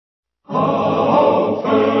How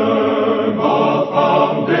firm a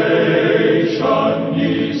foundation,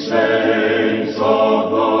 ye saints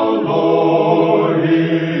of the Lord,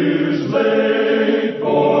 is laid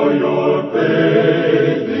for your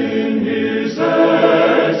faith in His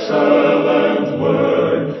excellent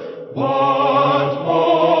word. What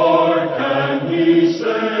more can He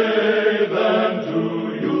say than to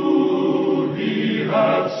you He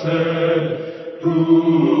hath said? To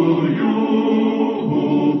you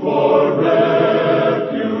who for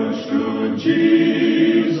refuge to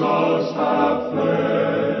Jesus have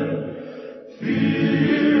fled,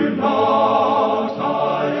 fear not,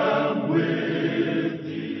 I am with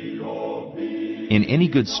thee, O be. In any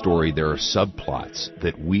good story, there are subplots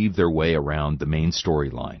that weave their way around the main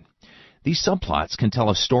storyline. These subplots can tell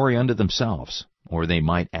a story unto themselves, or they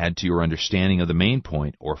might add to your understanding of the main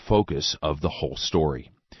point or focus of the whole story.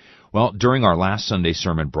 Well, during our last Sunday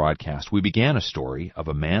sermon broadcast, we began a story of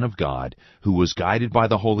a man of God who was guided by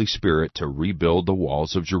the Holy Spirit to rebuild the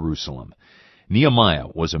walls of Jerusalem. Nehemiah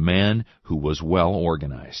was a man who was well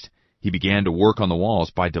organized. He began to work on the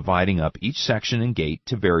walls by dividing up each section and gate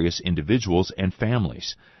to various individuals and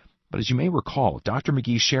families. But as you may recall, Dr.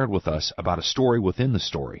 McGee shared with us about a story within the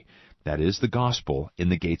story, that is, the gospel in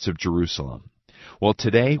the gates of Jerusalem. Well,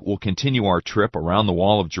 today we'll continue our trip around the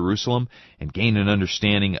wall of Jerusalem and gain an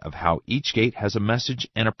understanding of how each gate has a message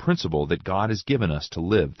and a principle that God has given us to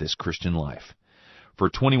live this Christian life. For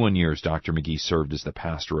 21 years, Dr. McGee served as the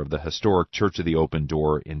pastor of the historic Church of the Open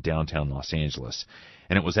Door in downtown Los Angeles,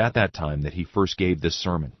 and it was at that time that he first gave this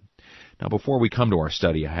sermon. Now, before we come to our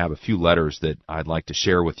study, I have a few letters that I'd like to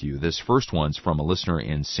share with you. This first one's from a listener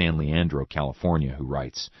in San Leandro, California, who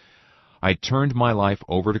writes, I turned my life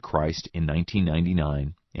over to Christ in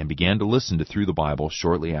 1999 and began to listen to Through the Bible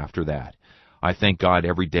shortly after that. I thank God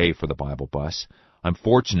every day for the Bible Bus. I'm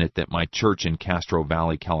fortunate that my church in Castro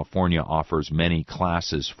Valley, California offers many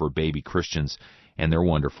classes for baby Christians, and they're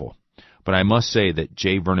wonderful. But I must say that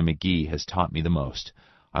J. Vernon McGee has taught me the most.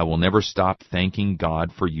 I will never stop thanking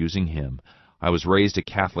God for using him. I was raised a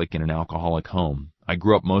Catholic in an alcoholic home. I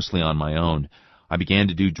grew up mostly on my own. I began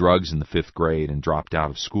to do drugs in the 5th grade and dropped out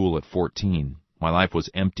of school at 14. My life was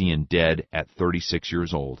empty and dead at 36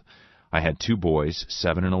 years old. I had 2 boys,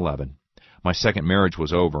 7 and 11. My second marriage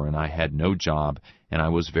was over, and I had no job, and I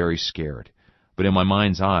was very scared. But in my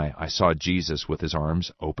mind's eye, I saw Jesus with his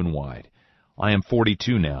arms open wide. I am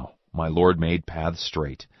 42 now. My Lord made paths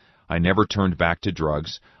straight. I never turned back to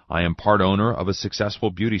drugs. I am part owner of a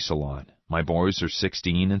successful beauty salon. My boys are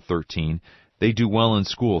 16 and 13. They do well in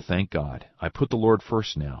school, thank God. I put the Lord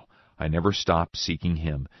first now. I never stop seeking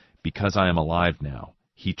Him. Because I am alive now,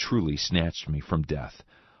 He truly snatched me from death.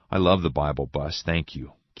 I love the Bible Bus. Thank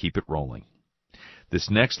you. Keep it rolling.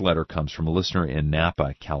 This next letter comes from a listener in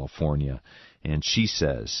Napa, California, and she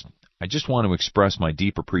says, I just want to express my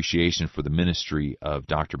deep appreciation for the ministry of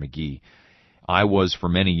Dr. McGee. I was for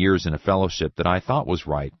many years in a fellowship that I thought was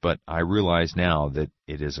right, but I realize now that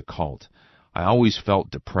it is a cult. I always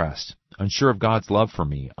felt depressed, unsure of God's love for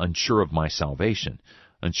me, unsure of my salvation,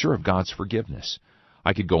 unsure of God's forgiveness.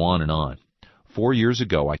 I could go on and on. 4 years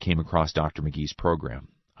ago, I came across Dr. McGee's program.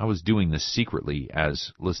 I was doing this secretly,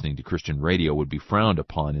 as listening to Christian radio would be frowned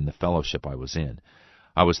upon in the fellowship I was in.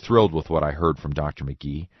 I was thrilled with what I heard from Dr.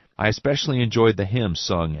 McGee. I especially enjoyed the hymn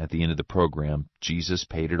sung at the end of the program, Jesus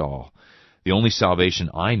Paid It All. The only salvation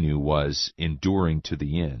I knew was enduring to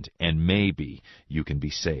the end, and maybe you can be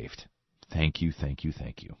saved. Thank you, thank you,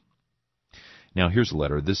 thank you. Now, here's a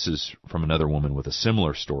letter. This is from another woman with a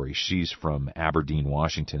similar story. She's from Aberdeen,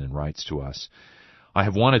 Washington, and writes to us, I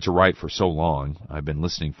have wanted to write for so long. I've been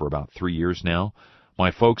listening for about 3 years now. My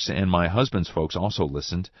folks and my husband's folks also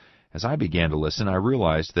listened. As I began to listen, I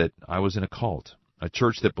realized that I was in a cult, a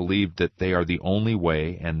church that believed that they are the only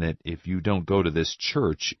way and that if you don't go to this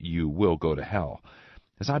church, you will go to hell.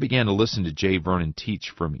 As I began to listen to J. Vernon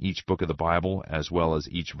teach from each book of the Bible as well as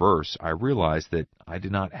each verse, I realized that I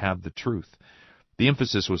did not have the truth. The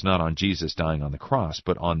emphasis was not on Jesus dying on the cross,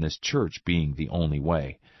 but on this church being the only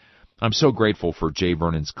way. I'm so grateful for J.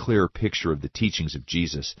 Vernon's clear picture of the teachings of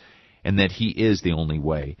Jesus, and that He is the only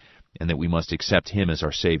way, and that we must accept Him as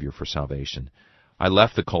our Savior for salvation. I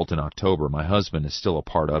left the cult in October. My husband is still a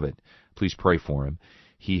part of it. Please pray for him.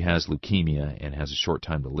 He has leukemia and has a short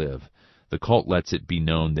time to live. The cult lets it be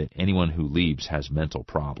known that anyone who leaves has mental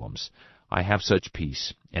problems. I have such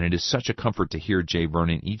peace, and it is such a comfort to hear J.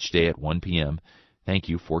 Vernon each day at 1 p.m. Thank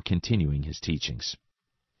you for continuing his teachings.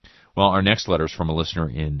 Well, our next letter is from a listener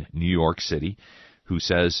in New York City who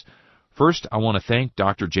says, First, I want to thank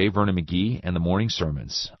Dr. J. Vernon McGee and the morning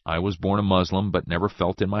sermons. I was born a Muslim, but never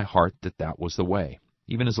felt in my heart that that was the way.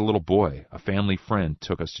 Even as a little boy, a family friend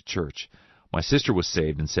took us to church. My sister was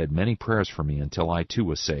saved and said many prayers for me until I too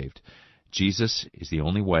was saved. Jesus is the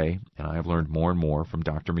only way, and I have learned more and more from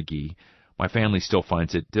Dr. McGee. My family still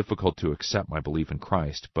finds it difficult to accept my belief in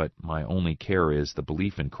Christ, but my only care is the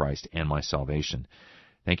belief in Christ and my salvation.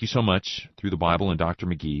 Thank you so much through the Bible and Dr.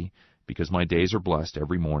 McGee, because my days are blessed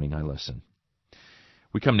every morning I listen.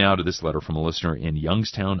 We come now to this letter from a listener in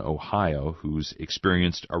Youngstown, Ohio, who's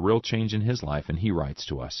experienced a real change in his life, and he writes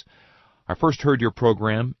to us, I first heard your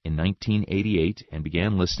program in 1988 and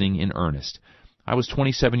began listening in earnest. I was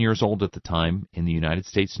 27 years old at the time in the United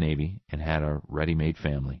States Navy and had a ready-made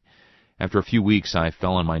family. After a few weeks, I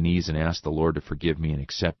fell on my knees and asked the Lord to forgive me and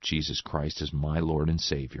accept Jesus Christ as my Lord and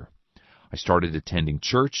Savior. I started attending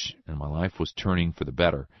church, and my life was turning for the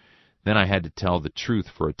better. Then I had to tell the truth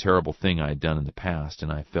for a terrible thing I had done in the past,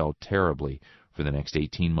 and I fell terribly for the next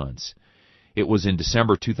 18 months. It was in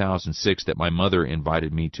December 2006 that my mother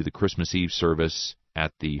invited me to the Christmas Eve service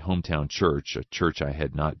at the hometown church, a church I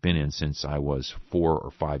had not been in since I was 4 or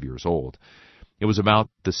 5 years old. It was about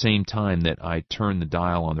the same time that I turned the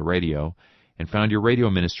dial on the radio and found your radio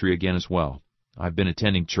ministry again as well. I've been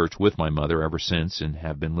attending church with my mother ever since and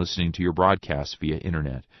have been listening to your broadcasts via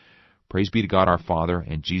Internet. Praise be to God our Father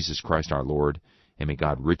and Jesus Christ our Lord, and may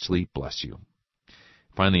God richly bless you.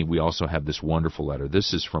 Finally, we also have this wonderful letter.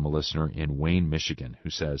 This is from a listener in Wayne, Michigan, who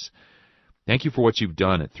says, Thank you for what you've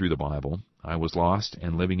done at Through the Bible. I was lost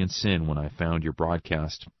and living in sin when I found your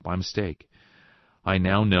broadcast by mistake. I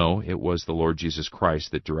now know it was the Lord Jesus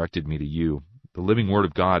Christ that directed me to you. The living Word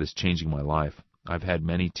of God is changing my life. I've had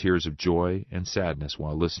many tears of joy and sadness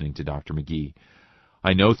while listening to Dr. McGee.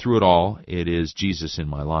 I know through it all it is Jesus in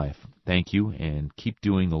my life. Thank you, and keep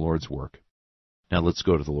doing the Lord's work. Now let's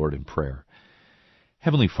go to the Lord in prayer.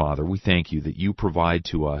 Heavenly Father, we thank you that you provide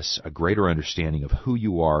to us a greater understanding of who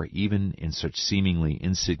you are, even in such seemingly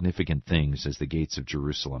insignificant things as the gates of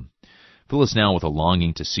Jerusalem. Fill us now with a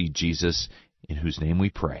longing to see Jesus, in whose name we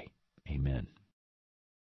pray. Amen.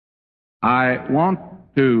 I want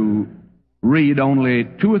to read only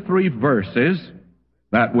 2 or 3 verses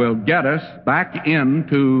that will get us back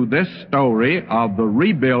into this story of the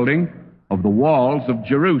rebuilding of the walls of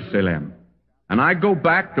Jerusalem. And I go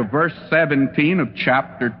back to verse 17 of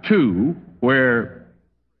chapter 2, where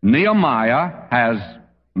Nehemiah has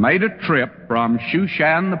made a trip from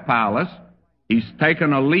Shushan the palace. He's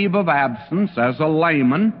taken a leave of absence as a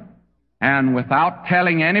layman, and without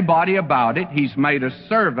telling anybody about it, he's made a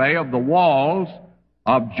survey of the walls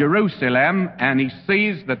of Jerusalem, and he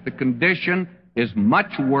sees that the condition is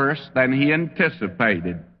much worse than he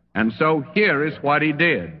anticipated. And so here is what he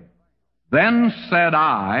did. Then said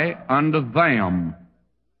I unto them,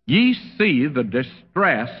 Ye see the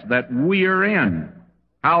distress that we are in,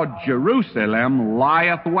 how Jerusalem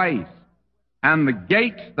lieth waste, and the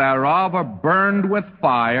gates thereof are burned with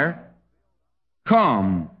fire.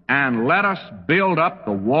 Come, and let us build up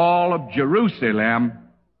the wall of Jerusalem,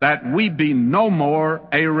 that we be no more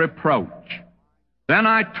a reproach. Then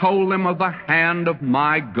I told them of the hand of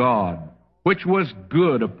my God, which was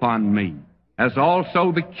good upon me, as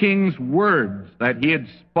also the king's words that he had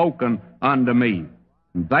spoken unto me.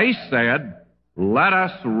 They said, Let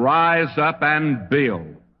us rise up and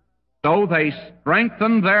build. So they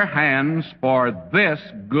strengthened their hands for this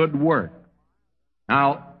good work.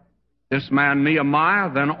 Now, this man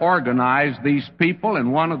Nehemiah then organized these people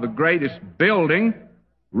in one of the greatest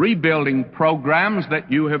rebuilding programs that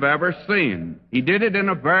you have ever seen. He did it in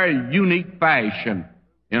a very unique fashion.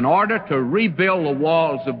 In order to rebuild the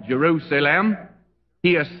walls of Jerusalem,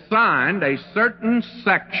 he assigned a certain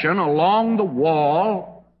section along the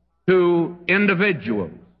wall to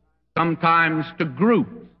individuals, sometimes to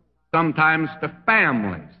groups, sometimes to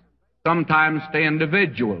families, sometimes to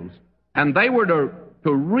individuals. And they were to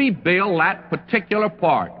rebuild that particular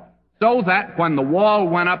part, so that when the wall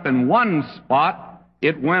went up in one spot,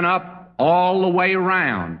 it went up all the way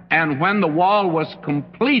around. And when the wall was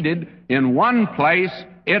completed in one place,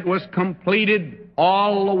 it was completed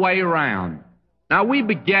all the way around. Now, we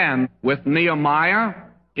began with Nehemiah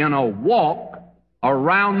in a walk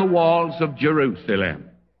around the walls of Jerusalem.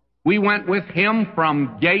 We went with him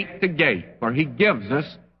from gate to gate, for he gives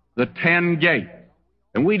us the 10 gates.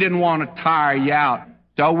 And we didn't want to tire you out,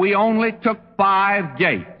 so we only took 5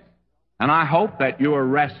 gates. And I hope that you are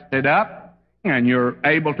rested up and you're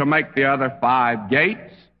able to make the other 5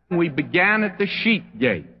 gates. We began at the sheep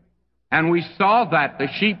gate, and we saw that the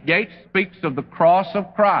sheep gate speaks of the cross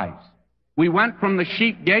of Christ. We went from the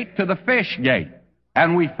sheep gate to the fish gate,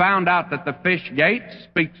 and we found out that the fish gate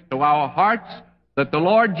speaks to our hearts, that the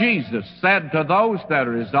Lord Jesus said to those that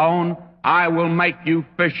are his own, I will make you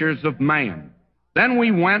fishers of men. Then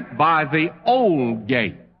we went by the old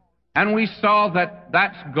gate, and we saw that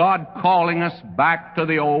that's God calling us back to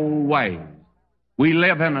the old ways. We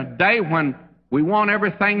live in a day when we want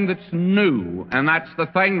everything that's new, and that's the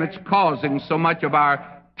thing that's causing so much of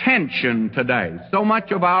our tension today, so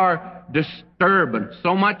much of our disturbance,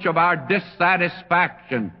 so much of our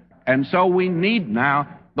dissatisfaction. And so we need now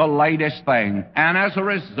the latest thing. And as a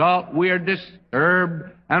result, we're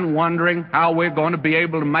disturbed and wondering how we're going to be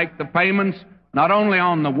able to make the payments, not only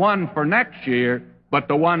on the one for next year, but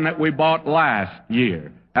the one that we bought last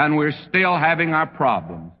year. And we're still having our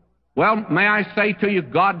problems. Well, may I say to you,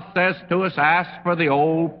 God says to us, ask for the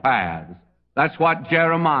old paths. That's what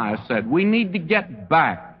Jeremiah said. We need to get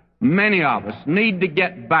back. Many of us need to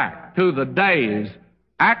get back to the days,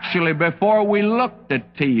 actually, before we looked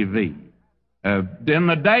at TV. In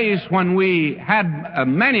the days when we had,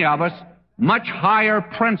 many of us, much higher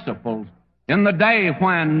principles. In the day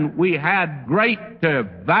when we had great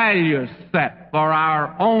values set for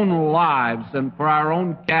our own lives and for our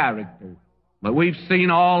own characters. But we've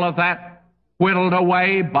seen all of that whittled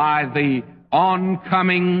away by the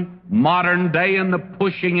oncoming modern day and the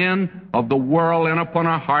pushing in of the world in upon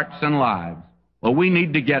our hearts and lives. Well, we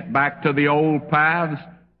need to get back to the old paths.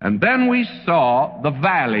 And then we saw the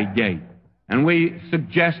valley gate. And we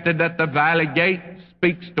suggested that the valley gate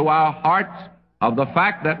speaks to our hearts of the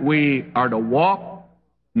fact that we are to walk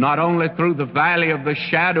not only through the valley of the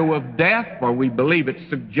shadow of death, for we believe it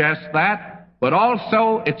suggests that, but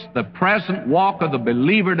also it's the present walk of the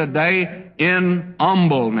believer today in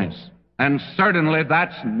humbleness. And certainly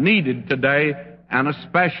that's needed today, and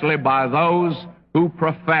especially by those who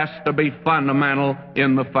profess to be fundamental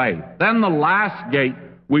in the faith. Then the last gate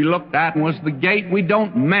we looked at was the gate we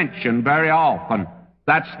don't mention very often.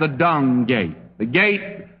 That's the dung gate. The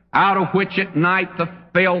gate out of which at night the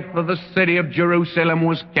filth of the city of Jerusalem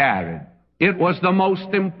was carried. It was the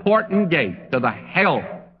most important gate to the health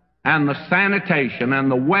and the sanitation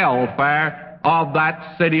and the welfare of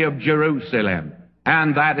that city of Jerusalem.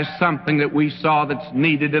 And that is something that we saw that's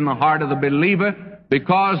needed in the heart of the believer,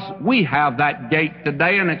 because we have that gate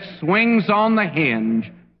today, and it swings on the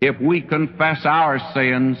hinge. If we confess our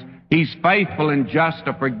sins, He's faithful and just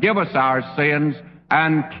to forgive us our sins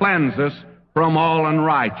and cleanse us from all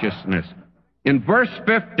unrighteousness. In verse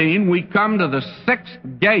 15, we come to the sixth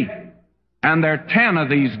gate, and there are 10 of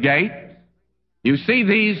these gates. You see,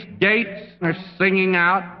 these gates are singing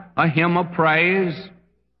out a hymn of praise.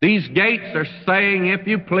 These gates are saying, if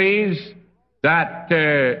you please, that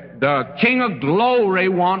the King of Glory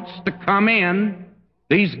wants to come in.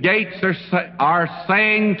 These gates are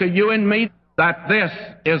saying to you and me that this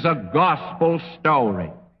is a gospel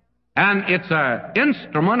story. And it's an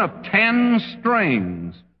instrument of 10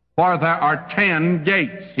 strings, for there are 10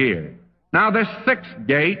 gates here. Now, the sixth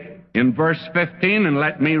gate, in verse 15, and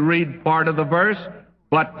let me read part of the verse,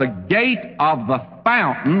 but the gate of the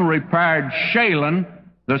fountain repaired Shalem,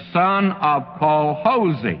 the son of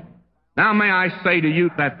Colhose. Now, may I say to you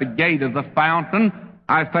that the gate of the fountain,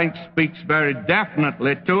 I think, speaks very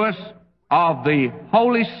definitely to us of the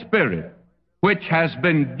Holy Spirit, which has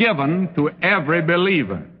been given to every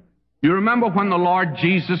believer. You remember when the Lord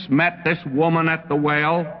Jesus met this woman at the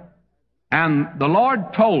well, and the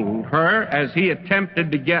Lord told her, as He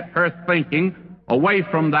attempted to get her thinking away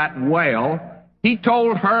from that well, He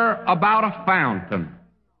told her about a fountain.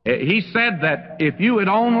 He said that if you had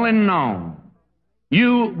only known,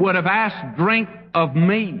 you would have asked drink of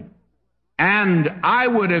me, and I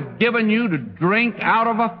would have given you to drink out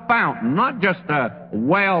of a fountain, not just a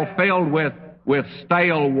well filled with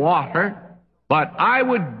stale water, but I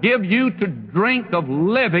would give you to drink of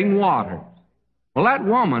living waters. Well, that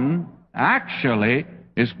woman actually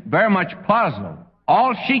is very much puzzled.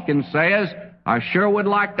 All she can say is, I sure would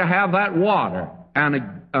like to have that water.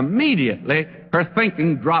 And immediately her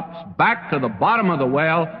thinking drops back to the bottom of the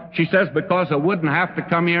well. She says, because I wouldn't have to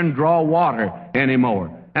come here and draw water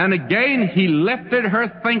anymore. And again He lifted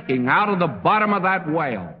her thinking out of the bottom of that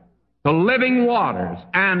well to living waters,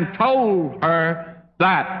 and told her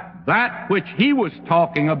that which He was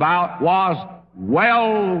talking about was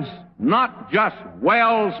wells, not just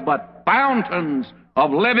wells, but fountains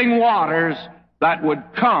of living waters that would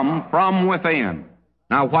come from within.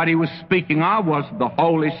 Now, what He was speaking of was the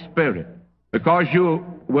Holy Spirit, because you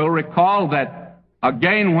will recall that,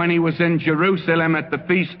 again, when He was in Jerusalem at the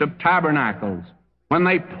Feast of Tabernacles, when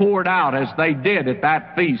they poured out, as they did at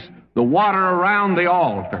that feast, the water around the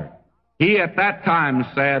altar, He at that time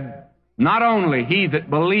said, not only he that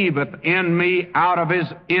believeth in me, out of his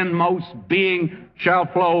inmost being shall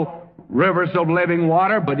flow rivers of living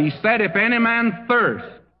water, but He said, if any man thirst,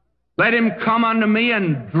 let him come unto me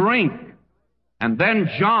and drink. And then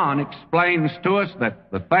John explains to us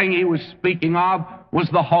that the thing he was speaking of was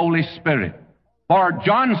the Holy Spirit. For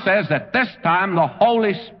John says at this time the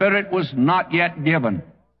Holy Spirit was not yet given.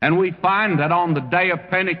 And we find that on the day of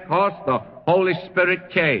Pentecost the Holy Spirit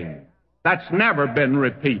came. That's never been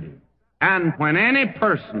repeated. And when any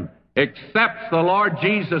person accepts the Lord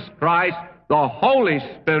Jesus Christ, the Holy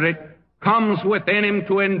Spirit comes within him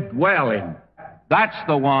to indwell him. That's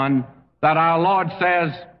the one that our Lord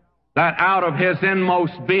says that out of his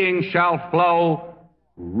inmost being shall flow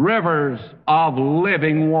rivers of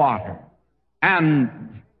living water. And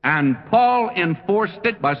Paul enforced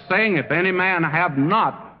it by saying, if any man have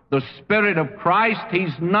not the Spirit of Christ,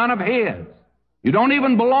 he's none of his. You don't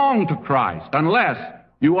even belong to Christ unless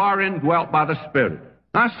you are indwelt by the Spirit.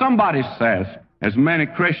 Now somebody says, as many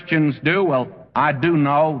Christians do, well, I do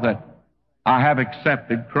know that I have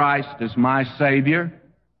accepted Christ as my Savior.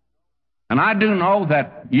 And I do know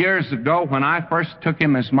that years ago when I first took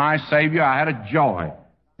Him as my Savior, I had a joy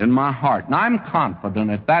in my heart. And I'm confident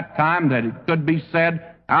at that time that it could be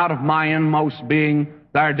said, out of my inmost being,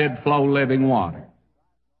 there did flow living water.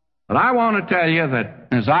 But I want to tell you that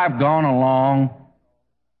as I've gone along,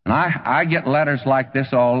 and I get letters like this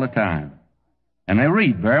all the time, and they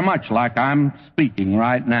read very much like I'm speaking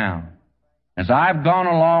right now. As I've gone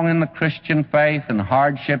along in the Christian faith and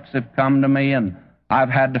hardships have come to me and I've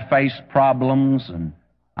had to face problems and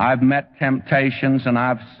I've met temptations and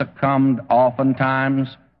I've succumbed oftentimes,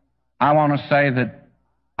 I want to say that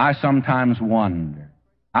I sometimes wonder.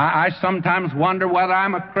 I sometimes wonder whether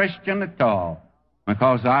I'm a Christian at all,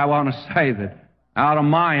 because I want to say that out of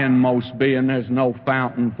my inmost being there's no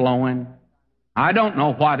fountain flowing. I don't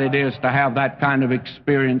know what it is to have that kind of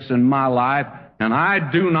experience in my life, and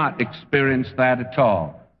I do not experience that at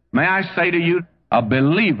all. May I say to you, a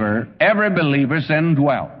believer, every believer is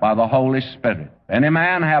indwelt by the Holy Spirit. If any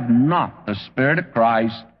man have not the Spirit of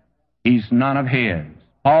Christ, he's none of his.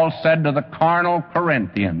 Paul said to the carnal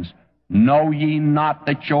Corinthians, know ye not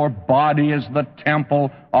that your body is the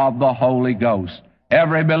temple of the Holy Ghost?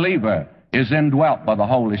 Every believer is indwelt by the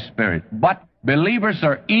Holy Spirit. But believers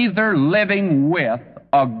are either living with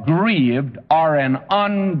a grieved or an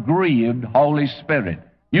ungrieved Holy Spirit.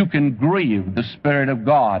 You can grieve the Spirit of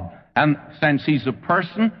God. And since He's a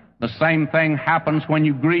person, the same thing happens when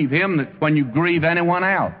you grieve Him that when you grieve anyone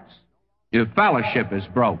else. Your fellowship is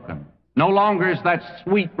broken. No longer is that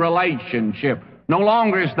sweet relationship. No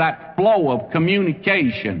longer is that flow of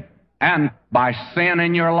communication. And by sin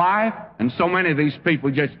in your life, and so many of these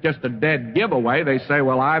people just a dead giveaway, they say,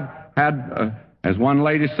 well, I've had, as one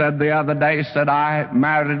lady said the other day, said, I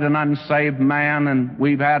married an unsaved man and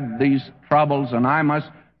we've had these troubles and I must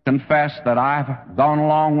confess that I've gone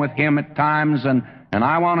along with him at times and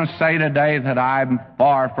I want to say today that I'm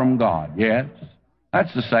far from God. Yes,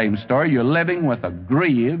 that's the same story. You're living with a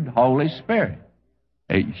grieved Holy Spirit.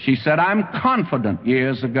 She said, I'm confident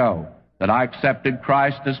years ago that I accepted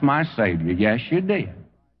Christ as my Savior. Yes, you did.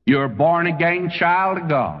 You're a born-again child of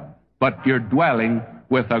God, but you're dwelling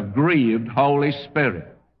with a grieved Holy Spirit.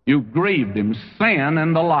 You grieved Him. Sin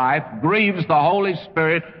in the life grieves the Holy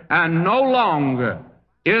Spirit, and no longer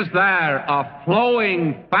is there a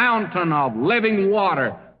flowing fountain of living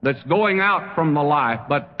water that's going out from the life,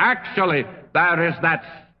 but actually there is that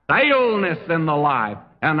staleness in the life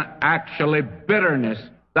and actually bitterness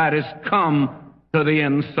that has come to the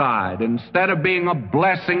inside. Instead of being a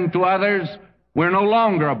blessing to others, we're no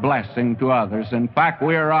longer a blessing to others. In fact,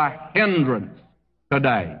 we're a hindrance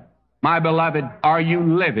today. My beloved, are you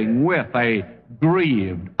living with a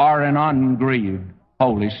grieved or an ungrieved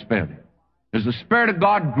Holy Spirit? Is the Spirit of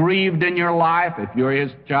God grieved in your life if you're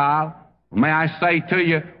His child? May I say to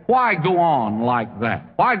you, why go on like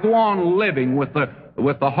that? Why go on living with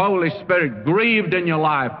the Holy Spirit grieved in your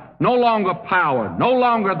life? No longer power, no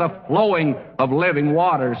longer the flowing of living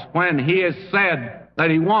waters, when He has said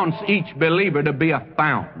that He wants each believer to be a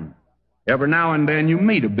fountain. Every now and then you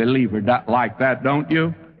meet a believer like that, don't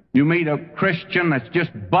you? You meet a Christian that's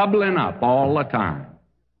just bubbling up all the time,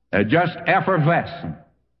 just effervescent,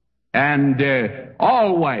 and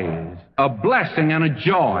always a blessing and a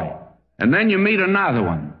joy. And then you meet another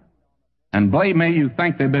one, and believe me, you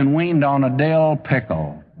think they've been weaned on a dill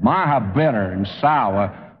pickle. My, how bitter and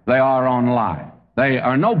sour they are on life. They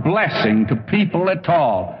are no blessing to people at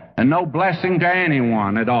all, and no blessing to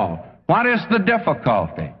anyone at all. What is the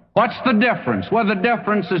difficulty? What's the difference? Well, the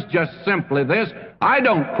difference is just simply this. I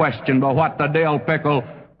don't question but what the dill pickle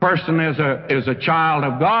person is a child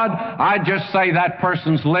of God. I just say that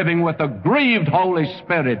person's living with a grieved Holy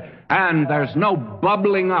Spirit, and there's no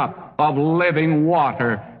bubbling up of living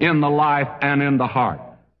water in the life and in the heart.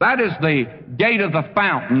 That is the gate of the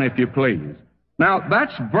fountain, if you please. Now,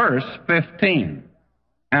 that's verse 15.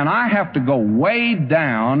 And I have to go way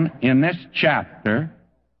down in this chapter.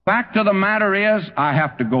 Fact of the matter is, I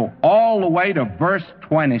have to go all the way to verse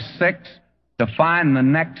 26 to find the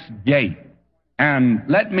next gate. And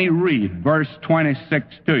let me read verse 26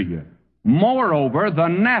 to you. Moreover, the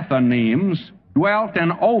Nethinims dwelt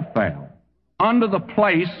in Ophel, under the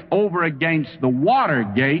place over against the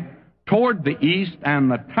water gate toward the east, and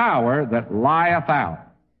the tower that lieth out.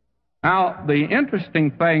 Now, the interesting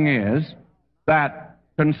thing is that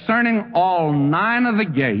concerning all 9 of the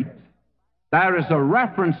gates, there is a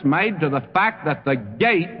reference made to the fact that the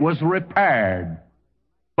gate was repaired.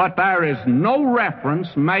 But there is no reference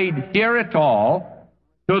made here at all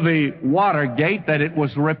to the water gate that it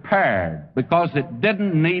was repaired, because it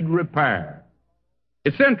didn't need repair.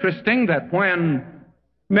 It's interesting that when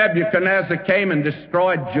Nebuchadnezzar came and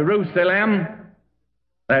destroyed Jerusalem,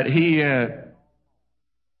 that he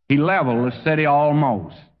leveled the city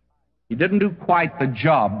almost. He didn't do quite the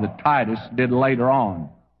job that Titus did later on.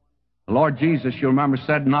 The Lord Jesus, you remember,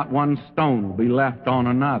 said, not one stone will be left on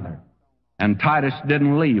another. And Titus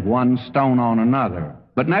didn't leave one stone on another.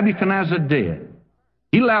 But Nebuchadnezzar did.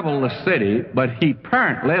 He leveled the city, but he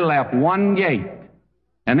apparently left one gate.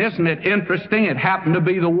 And isn't it interesting? It happened to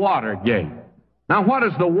be the water gate. Now, what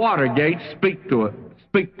does the water gate speak to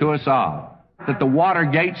us of? That the water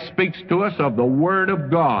gate speaks to us of the Word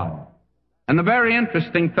of God. And the very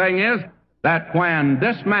interesting thing is that when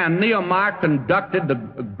this man Nehemiah conducted the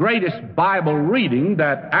greatest Bible reading,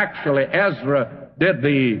 that actually Ezra did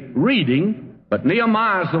the reading, but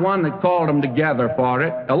Nehemiah is the one that called them together for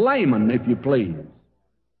it, a layman, if you please.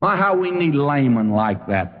 Why, how we need laymen like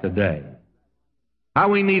that today. How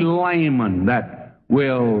we need laymen that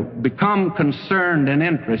will become concerned and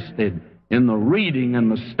interested in the reading and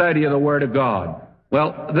the study of the Word of God.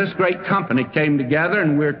 Well, this great company came together,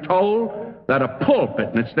 and we're told that a pulpit,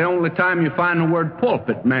 and it's the only time you find the word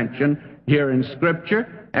pulpit mentioned here in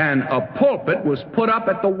Scripture, and a pulpit was put up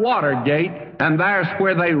at the water gate, and there's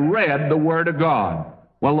where they read the Word of God.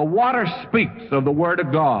 Well, the water speaks of the Word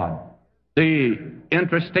of God. The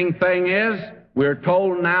interesting thing is, we're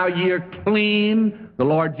told, now ye're clean. The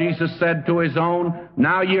Lord Jesus said to His own,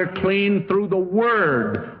 now ye're clean through the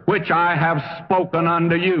Word which I have spoken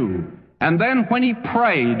unto you. And then when He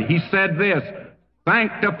prayed, He said this,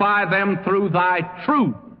 sanctify them through Thy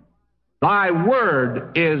truth. Thy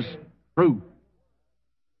Word is truth.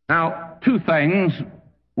 Now, 2 things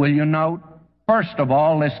will you note. First of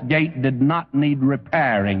all, this gate did not need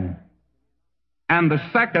repairing. And the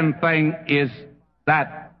second thing is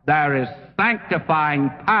that there is sanctifying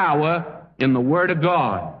power in the Word of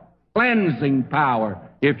God. Cleansing power,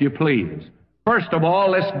 if you please. First of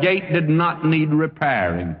all, this gate did not need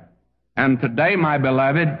repairing. And today, my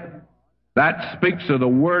beloved, that speaks of the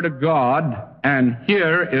Word of God, and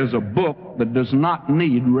here is a book that does not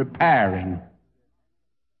need repairing.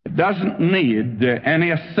 It doesn't need any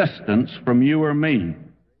assistance from you or me.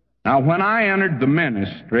 Now, when I entered the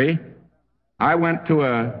ministry, I went to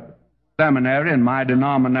a seminary in my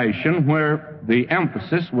denomination where the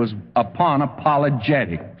emphasis was upon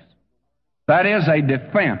apologetics. That is a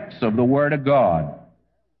defense of the Word of God.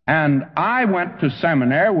 And I went to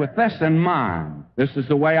seminary with this in mind. This is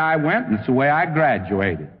the way I went, and it's the way I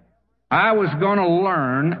graduated. I was going to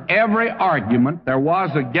learn every argument there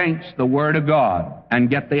was against the Word of God and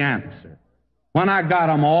get the answer. When I got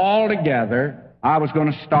them all together, I was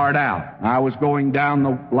going to start out. I was going down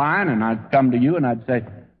the line, and I'd come to you, and I'd say,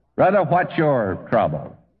 brother, what's your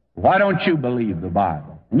trouble? Why don't you believe the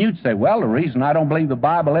Bible? And you'd say, well, the reason I don't believe the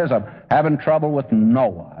Bible is I'm having trouble with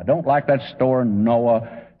Noah. I don't like that story, Noah,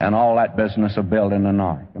 and all that business of building an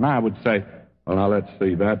ark. And I would say, well, now let's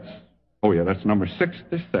see, that's number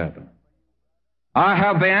 67. I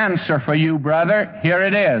have the answer for you, brother. Here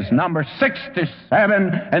it is, number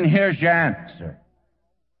 67, and here's your answer.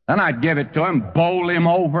 Then I'd give it to him, bowl him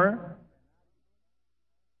over,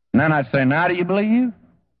 and then I'd say, now do you believe?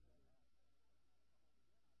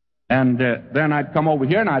 And then I'd come over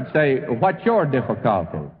here and I'd say, what's your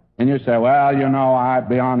difficulty? And you'd say, well, you know, I'll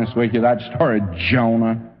be honest with you, that story of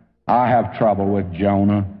Jonah, I have trouble with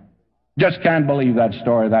Jonah. Just can't believe that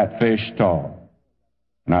story of that fish told.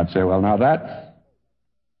 And I'd say, well, now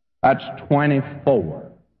that's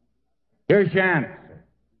 24. Here's your answer.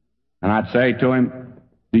 And I'd say to him,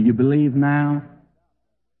 do you believe now?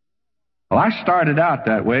 Well, I started out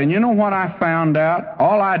that way, and you know what I found out?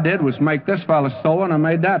 All I did was make this fellow sow, and I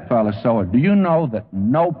made that fellow sow. Do you know that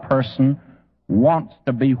no person wants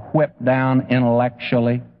to be whipped down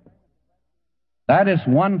intellectually? That is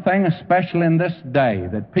one thing, especially in this day,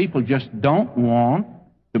 that people just don't want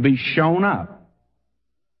to be shown up.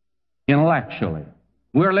 intellectually.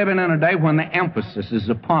 We're living in a day when the emphasis is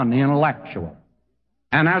upon the intellectual.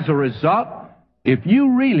 And as a result, if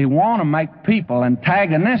you really want to make people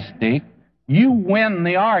antagonistic, you win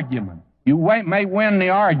the argument. You may win the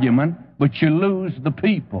argument, but you lose the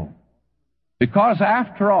people. Because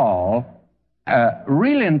after all,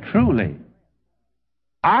 really and truly,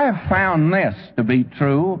 I have found this to be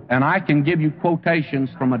true, and I can give you quotations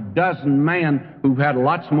from a dozen men who've had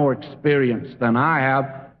lots more experience than I have,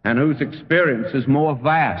 and whose experience is more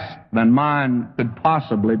vast than mine could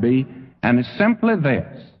possibly be, and it's simply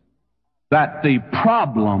this, that the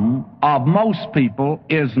problem of most people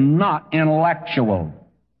is not intellectual.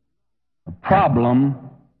 The problem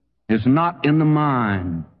is not in the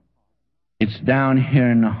mind. It's down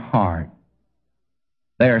here in the heart.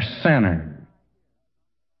 They're sinners.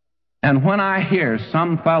 And when I hear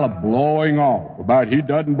some fella blowing off about he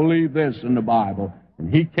doesn't believe this in the Bible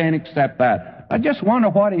and he can't accept that, I just wonder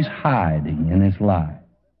what he's hiding in his life.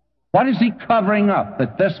 What is he covering up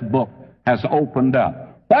that this book has opened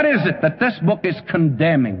up? What is it that this book is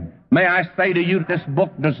condemning? May I say to you, this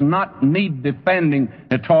book does not need defending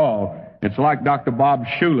at all. It's like Dr. Bob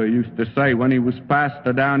Schuller used to say when he was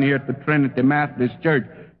pastor down here at the Trinity Methodist Church.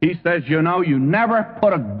 He says, you know, you never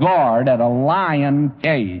put a guard at a lion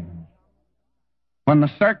cage. When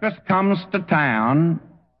the circus comes to town,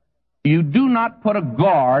 you do not put a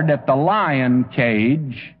guard at the lion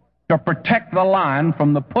cage to protect the lion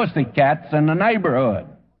from the pussycats in the neighborhood.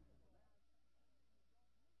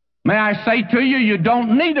 May I say to you, you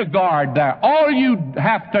don't need a guard there. All you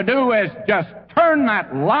have to do is just turn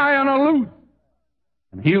that lion loose,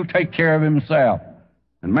 and he'll take care of himself.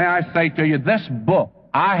 And may I say to you, this book,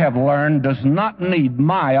 I have learned, does not need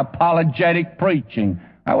my apologetic preaching.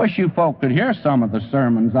 I wish you folk could hear some of the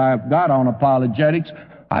sermons I've got on apologetics.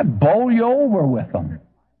 I'd bowl you over with them.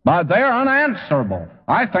 But they're unanswerable.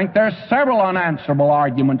 I think there's several unanswerable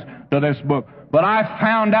arguments to this book. But I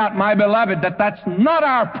found out, my beloved, that that's not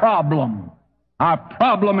our problem. Our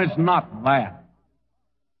problem is not that.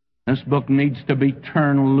 This book needs to be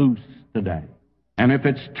turned loose today. And if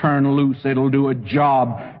it's turned loose, it'll do a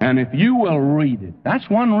job. And if you will read it, that's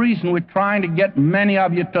one reason we're trying to get many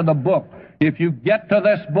of you to the book. If you get to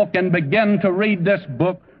this book and begin to read this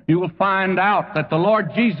book, you will find out that the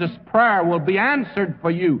Lord Jesus' prayer will be answered for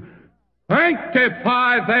you.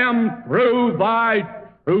 Sanctify them through thy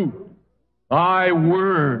truth. Thy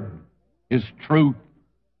word is truth.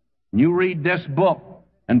 You read this book,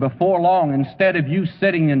 and before long, instead of you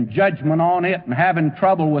sitting in judgment on it and having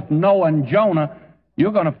trouble with Noah and Jonah,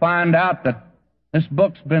 you're going to find out that this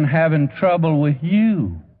book's been having trouble with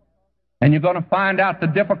you. And you're going to find out the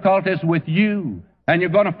difficulties with you. And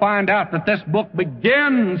you're going to find out that this book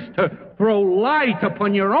begins to throw light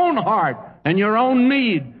upon your own heart and your own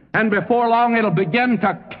need. And before long, it'll begin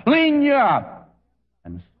to clean you up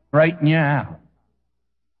and straighten you out.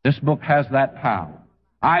 This book has that power.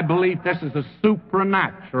 I believe this is a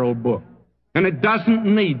supernatural book. And it doesn't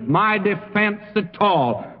need my defense at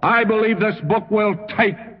all. I believe this book will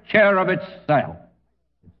take care of itself.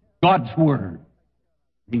 It's God's Word.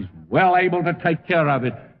 He's well able to take care of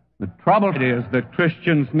it. The trouble is that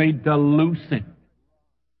Christians need to loose it.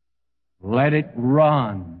 Let it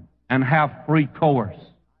run and have free course.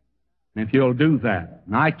 And if you'll do that,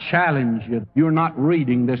 and I challenge you, if you're not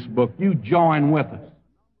reading this book, you join with us.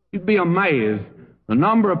 You'd be amazed the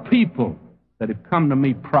number of people that have come to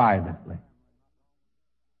me privately.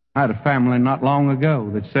 I had a family not long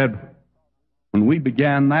ago that said, when we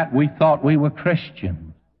began that, we thought we were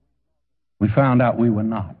Christians. We found out we were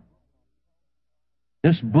not.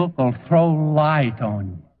 This book will throw light on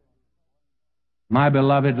you. My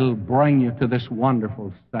beloved, it'll bring you to this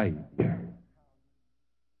wonderful Savior.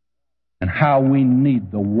 And how we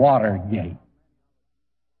need the water gate.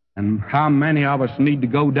 And how many of us need to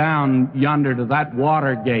go down yonder to that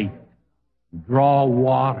water gate, draw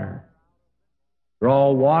water.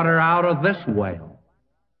 Draw water out of this well.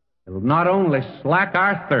 It'll not only slack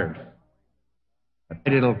our thirst,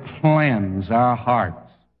 but it'll cleanse our hearts.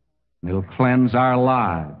 It'll cleanse our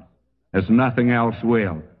lives as nothing else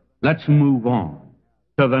will. Let's move on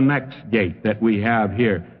to the next gate that we have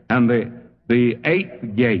here. And the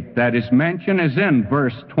eighth gate that is mentioned is in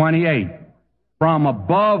verse 28. From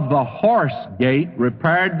above the horse gate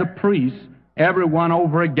repaired the priest, everyone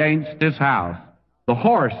over against his house. The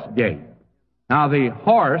horse gate. Now the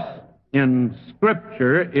horse in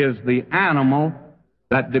Scripture is the animal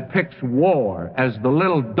that depicts war, as the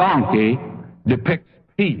little donkey depicts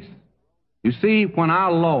peace. You see, when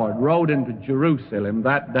our Lord rode into Jerusalem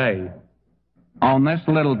that day on this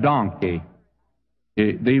little donkey,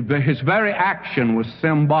 His very action was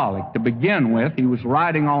symbolic. To begin with, he was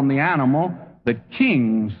riding on the animal that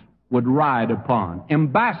kings would ride upon.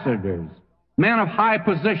 Ambassadors, men of high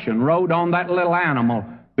position, rode on that little animal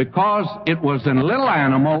because it was a little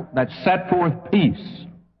animal that set forth peace.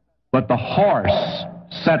 But the horse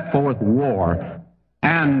set forth war.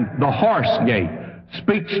 And the horse gate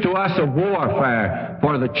speaks to us of warfare.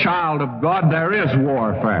 For the child of God, there is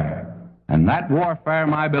warfare. And that warfare,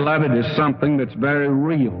 my beloved, is something that's very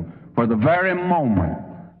real. For the very moment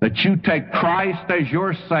that you take Christ as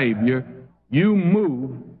your Savior, you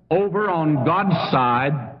move over on God's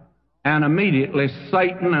side, and immediately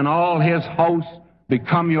Satan and all his hosts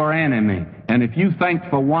become your enemy. And if you think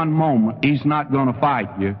for one moment he's not going to fight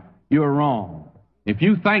you, you're wrong. If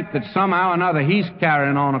you think that somehow or another he's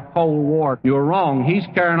carrying on a cold war, you're wrong. He's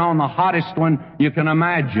carrying on the hottest one you can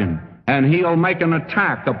imagine. And he'll make an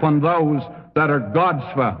attack upon those that are God's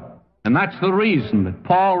foe. And that's the reason that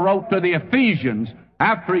Paul wrote to the Ephesians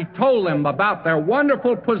after he told them about their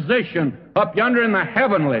wonderful position up yonder in the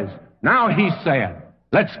heavenlies. Now he said,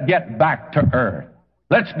 let's get back to earth.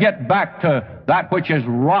 Let's get back to that which is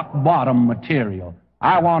rock-bottom material.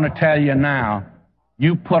 I want to tell you now,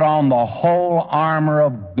 you put on the whole armor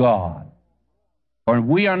of God. For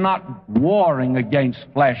we are not warring against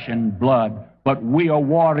flesh and blood, but we are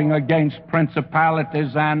warring against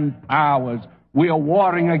principalities and powers. We are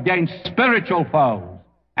warring against spiritual foes.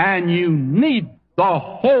 And you need the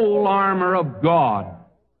whole armor of God.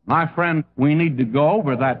 My friend, we need to go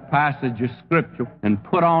over that passage of Scripture and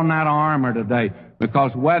put on that armor today,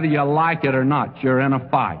 because whether you like it or not, you're in a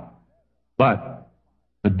fight. But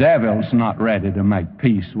the devil's not ready to make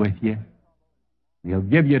peace with you. He'll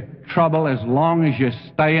give you trouble as long as you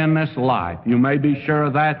stay in this life. You may be sure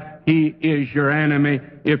of that. He is your enemy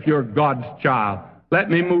if you're God's child.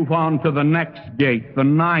 Let me move on to the next gate, the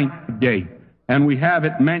ninth gate. And we have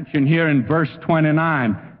it mentioned here in verse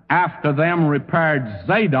 29. After them repaired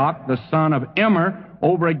Zadok, the son of Immer,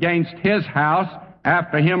 over against his house.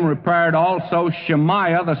 After him repaired also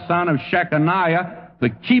Shemaiah, the son of Shechaniah, the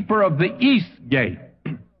keeper of the east gate.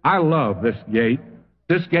 I love this gate.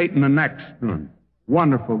 This gate and the next one.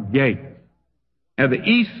 Wonderful gate. Now, the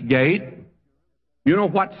east gate, you know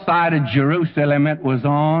what side of Jerusalem it was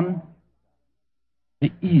on?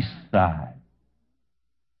 The east side.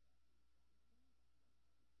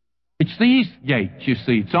 It's the east gate, you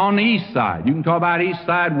see. It's on the east side. You can talk about east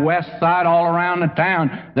side, west side, all around the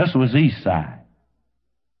town. This was east side.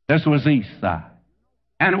 This was east side.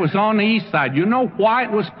 And it was on the east side. You know why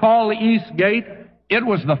it was called the east gate? It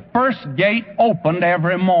was the first gate opened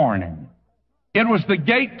every morning. It was the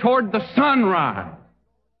gate toward the sunrise.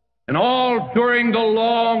 And all during the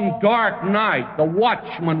long, dark night, the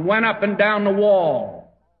watchman went up and down the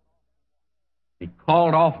wall. He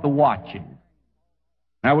called off the watches.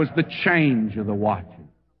 That was the change of the watches.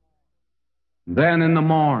 Then in the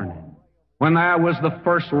morning, when there was the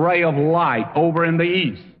first ray of light over in the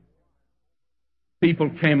east,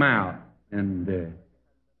 people came out, and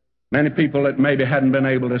many people that maybe hadn't been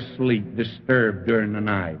able to sleep, disturbed during the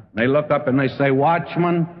night. They look up and they say,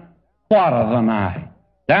 "Watchman, what of the night?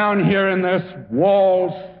 Down here in this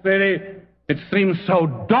walled city, it seems so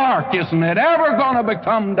dark. Isn't it ever going to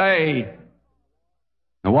become day?"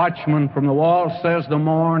 The watchman from the wall says, "The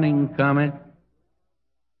morning cometh.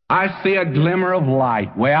 I see a glimmer of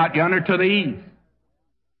light way out yonder to the east."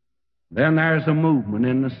 Then there's a movement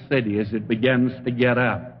in the city as it begins to get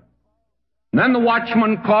up. And then the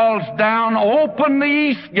watchman calls down, "Open the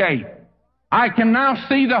east gate. I can now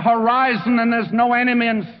see the horizon and there's no enemy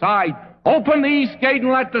in sight. Open the east gate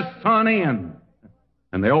and let the sun in."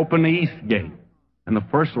 And they opened the east gate. And the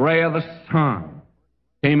first ray of the sun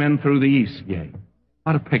came in through the east gate.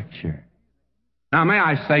 What a picture. Now, may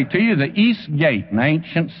I say to you, the east gate in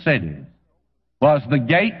ancient cities was the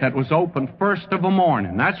gate that was opened first of a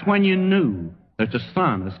morning. That's when you knew that the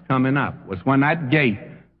sun is coming up, was when that gate,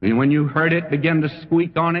 when you heard it begin to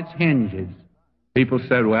squeak on its hinges, people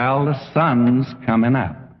said, "Well, the sun's coming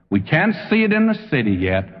up. We can't see it in the city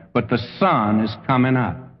yet, but the sun is coming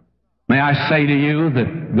up." May I say to you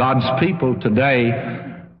that God's people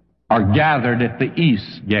today are gathered at the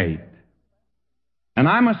east gate. And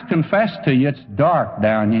I must confess to you, it's dark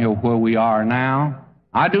down here where we are now.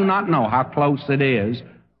 I do not know how close it is,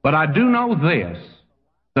 but I do know this,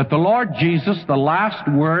 that the Lord Jesus, the last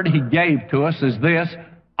word He gave to us is this: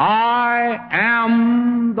 "I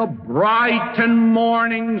am the bright and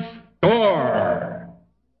morning star."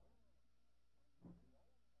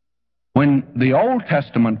 When the Old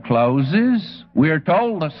Testament closes, we are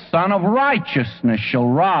told the Son of Righteousness shall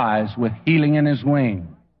rise with healing in His wings.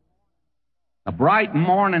 The bright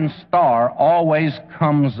morning star always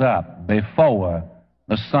comes up before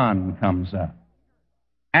the sun comes up.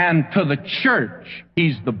 And to the church,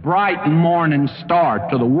 he's the bright morning star.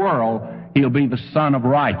 To the world, he'll be the sun of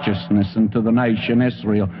righteousness, and to the nation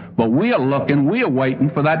Israel. But we're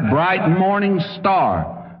waiting for that bright morning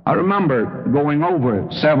star. I remember going over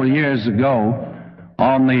several years ago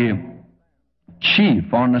on the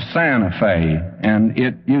Chief on the Santa Fe, and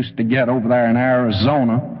it used to get over there in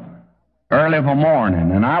Arizona early of a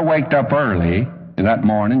morning, and I waked up early that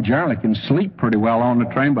morning. Generally can sleep pretty well on the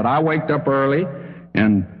train, but I waked up early,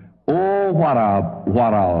 and oh, what a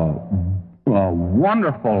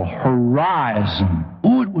wonderful horizon.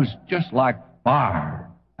 Oh, it was just like fire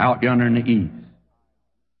out yonder in the east.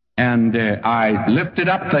 And I lifted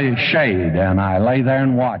up the shade, and I lay there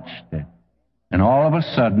and watched it. And all of a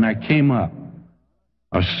sudden, I came up.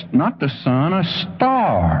 Not the sun, a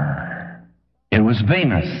star. It was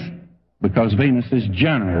Venus, because Venus is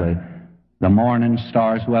generally the morning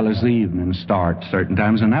star as well as the evening star at certain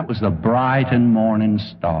times, and that was the bright and morning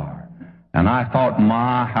star. And I thought,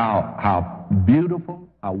 how beautiful,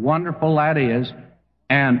 how wonderful that is.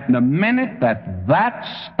 And the minute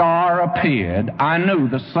that star appeared, I knew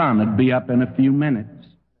the sun would be up in a few minutes.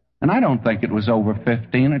 And I don't think it was over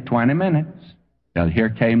 15 or 20 minutes till here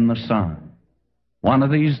came the sun. One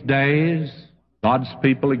of these days, God's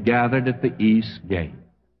people are gathered at the east gate.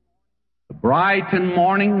 The bright and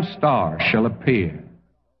morning star shall appear.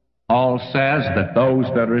 Paul says that those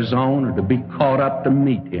that are his own are to be caught up to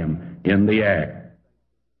meet him in the air.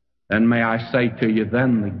 Then may I say to you,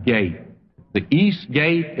 then the east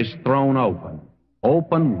gate is thrown open.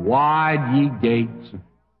 Open wide, ye gates.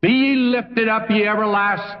 Be ye lifted up, ye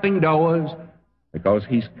everlasting doors, because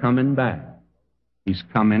he's coming back. He's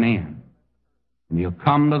coming in. And he'll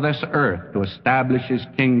come to this earth to establish his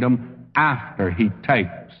kingdom after he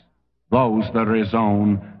takes those that are his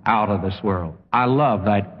own out of this world. I love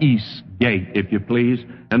that east gate, if you please.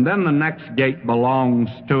 And then the next gate belongs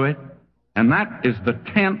to it, and that is the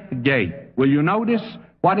 10th gate. Will you notice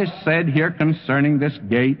what is said here concerning this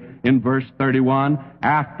gate in verse 31?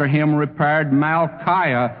 After him repaired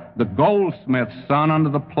Malchiah, the goldsmith's son,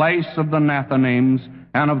 unto the place of the Nethinims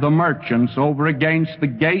and of the merchants over against the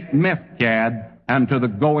gate Mifkad, and to the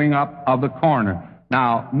going up of the corner.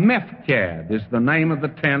 Now, Mifkad is the name of the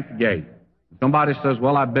 10th gate. Somebody says,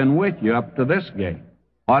 well, I've been with you up to this gate.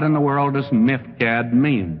 What in the world does Mifkad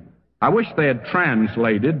mean? I wish they had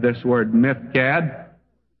translated this word Mifkad.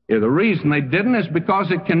 The reason they didn't is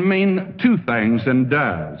because it can mean two things, and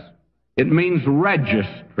does. It means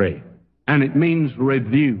registry, and it means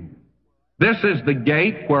review. This is the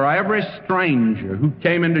gate where every stranger who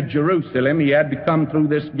came into Jerusalem, he had to come through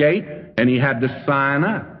this gate, and he had to sign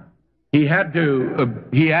up. He had to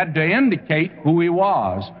indicate who he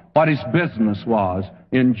was, what his business was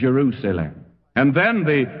in Jerusalem. And then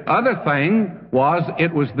the other thing was,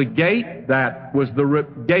 it was the gate that was the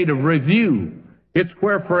gate of review. It's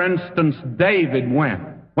where, for instance, David went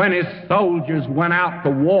when his soldiers went out to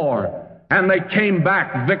war and they came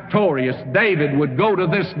back victorious. David would go to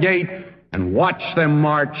this gate and watch them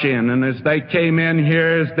march in. And as they came in,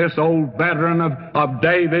 here's this old veteran of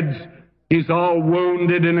David's. He's all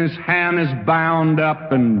wounded and his hand is bound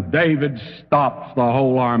up, and David stops the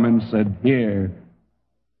whole army and said, here,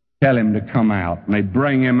 tell him to come out. And they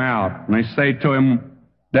bring him out, and they say to him,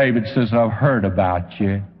 David says, I've heard about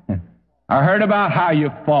you. I heard about how you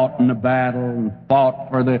fought in the battle and fought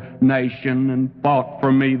for the nation and fought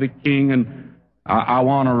for me, the king, and I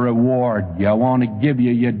want to reward you. I want to give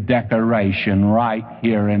you your decoration right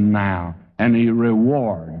here and now. And he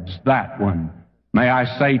rewards that one. May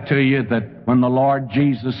I say to you that when the Lord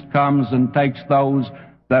Jesus comes and takes those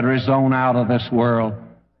that are his own out of this world,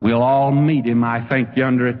 we'll all meet him, I think,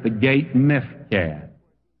 yonder at the gate Mifkad.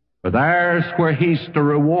 For there's where he's to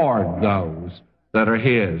reward those that are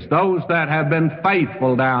his, those that have been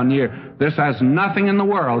faithful down here. This has nothing in the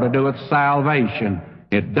world to do with salvation.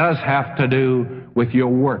 It does have to do with your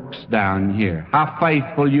works down here, how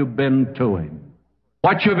faithful you've been to him,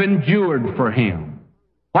 what you've endured for him,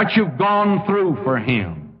 what you've gone through for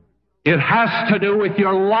him. It has to do with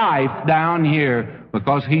your life down here,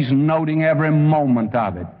 because he's noting every moment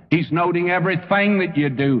of it. He's noting everything that you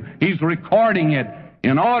do. He's recording it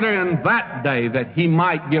in order in that day that he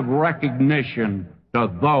might give recognition to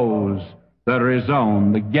those that are his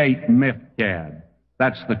own. The gate Mifkad.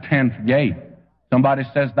 That's the 10th gate. Somebody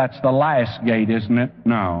says that's the last gate, isn't it?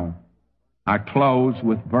 No. I close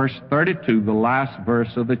with verse 32, the last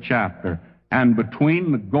verse of the chapter. And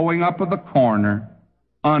between the going up of the corner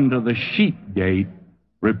unto the sheep gate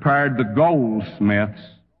repaired the goldsmiths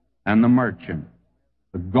and the merchant.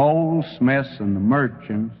 the goldsmiths and the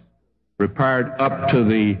merchants repaired up to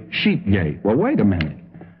the sheep gate. Well, wait a minute.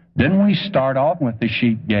 Didn't we start off with the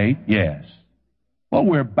sheep gate? Yes. Well,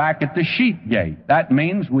 we're back at the sheep gate. That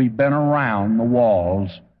means we've been around the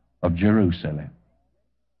walls of Jerusalem.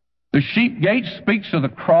 The sheep gate speaks of the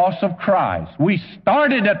cross of Christ. We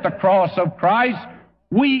started at the cross of Christ.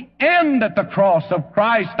 We end at the cross of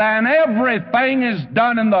Christ, and everything is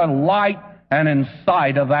done in the light and in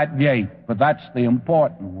sight of that gate. But that's the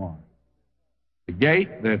important one. The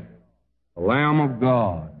gate that the Lamb of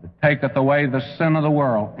God, that taketh away the sin of the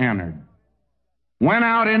world, entered. Went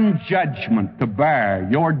out in judgment to bear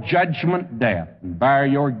your judgment death and bear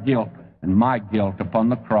your guilt and my guilt upon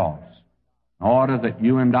the cross, in order that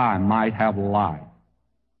you and I might have life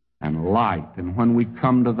and light. And when we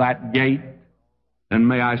come to that gate, then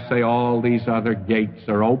may I say all these other gates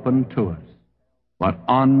are open to us. But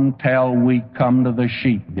until we come to the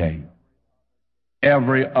sheep gate,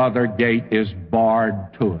 every other gate is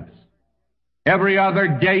barred to us. Every other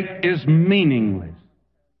gate is meaningless,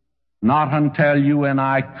 not until you and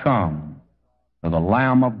I come to the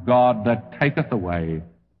Lamb of God that taketh away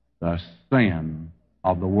the sin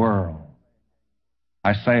of the world.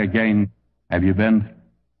 I say again, have you been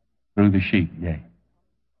through the sheep gate?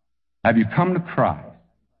 Have you come to Christ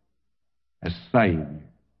as Savior?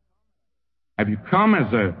 Have you come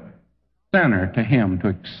as a sinner to Him to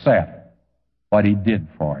accept what He did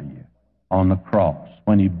for you on the cross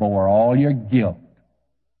when He bore all your guilt,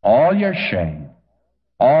 all your shame,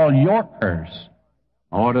 all your curse,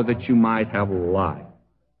 in order that you might have life?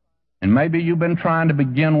 And maybe you've been trying to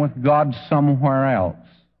begin with God somewhere else.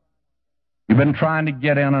 You've been trying to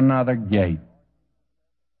get in another gate.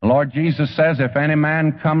 The Lord Jesus says, if any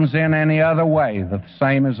man comes in any other way, the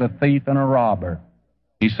same as a thief and a robber.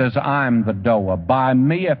 He says, I'm the door. By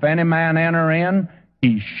me, if any man enter in,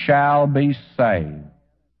 he shall be saved.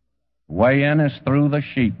 The way in is through the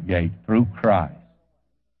sheep gate, through Christ.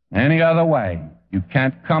 Any other way, you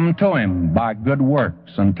can't come to Him by good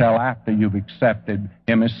works until after you've accepted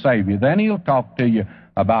Him as Savior. Then He'll talk to you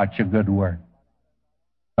about your good work.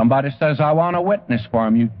 Somebody says, I want to witness for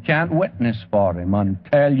Him. You can't witness for Him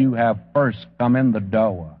until you have first come in the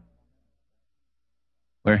door,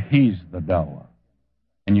 where He's the door,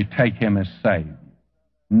 and you take Him as Savior.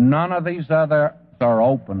 None of these others are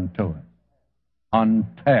open to us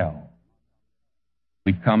until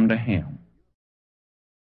we come to Him.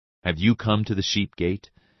 Have you come to the sheep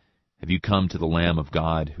gate? Have you come to the Lamb of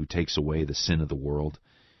God who takes away the sin of the world?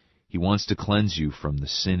 He wants to cleanse you from the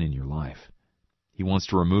sin in your life. He wants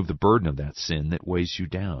to remove the burden of that sin that weighs you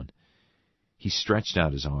down. He stretched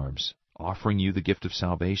out His arms, offering you the gift of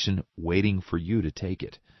salvation, waiting for you to take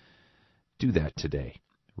it. Do that today.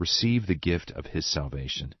 Receive the gift of His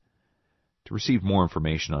salvation. To receive more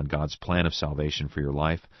information on God's plan of salvation for your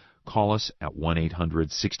life, call us at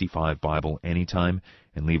 1-800-65-BIBLE anytime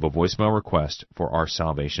and leave a voicemail request for our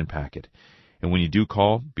salvation packet. And when you do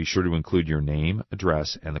call, be sure to include your name,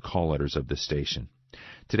 address, and the call letters of this station.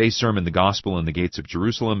 Today's sermon, The Gospel and the Gates of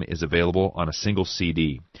Jerusalem, is available on a single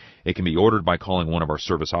CD. It can be ordered by calling one of our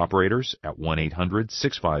service operators at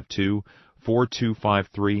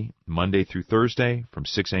 1-800-652-4253, Monday through Thursday from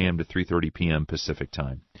 6 a.m. to 3:30 p.m. Pacific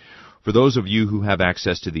Time. For those of you who have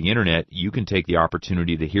access to the Internet, you can take the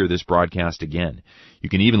opportunity to hear this broadcast again. You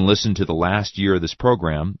can even listen to the last year of this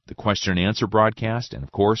program, the question and answer broadcast, and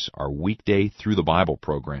of course, our weekday Through the Bible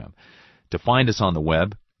program. To find us on the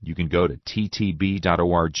web, you can go to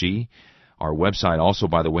ttb.org. Our website also,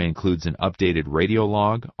 by the way, includes an updated radio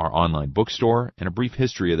log, our online bookstore, and a brief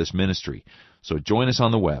history of this ministry. So join us on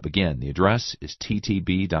the web. Again, the address is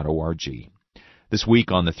ttb.org. This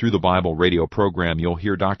week on the Through the Bible radio program, you'll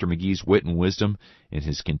hear Dr. McGee's wit and wisdom in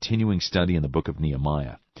his continuing study in the book of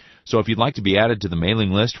Nehemiah. So if you'd like to be added to the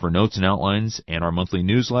mailing list for notes and outlines and our monthly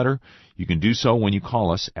newsletter, you can do so when you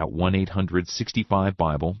call us at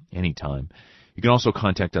 1-800-65-BIBLE anytime. You can also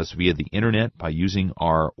contact us via the Internet by using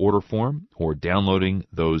our order form or downloading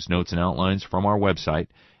those notes and outlines from our website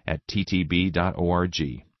at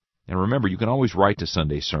ttb.org. And remember, you can always write to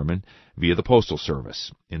Sunday Sermon via the Postal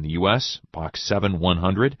Service. In the U.S., Box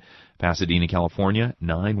 7100, Pasadena, California,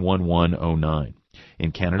 91109.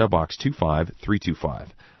 In Canada, Box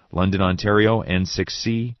 25325. London, Ontario,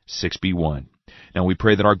 N6C 6B1. Now we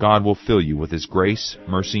pray that our God will fill you with His grace,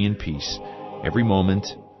 mercy, and peace every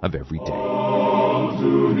moment of every day.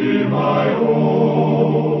 To Him I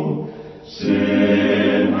owe.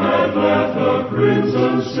 Sin hath left a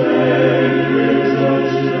crimson stain.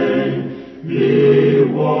 He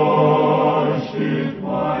washed it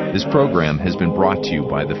white. This program has been brought to you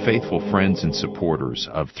by the faithful friends and supporters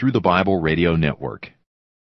of Through the Bible Radio Network.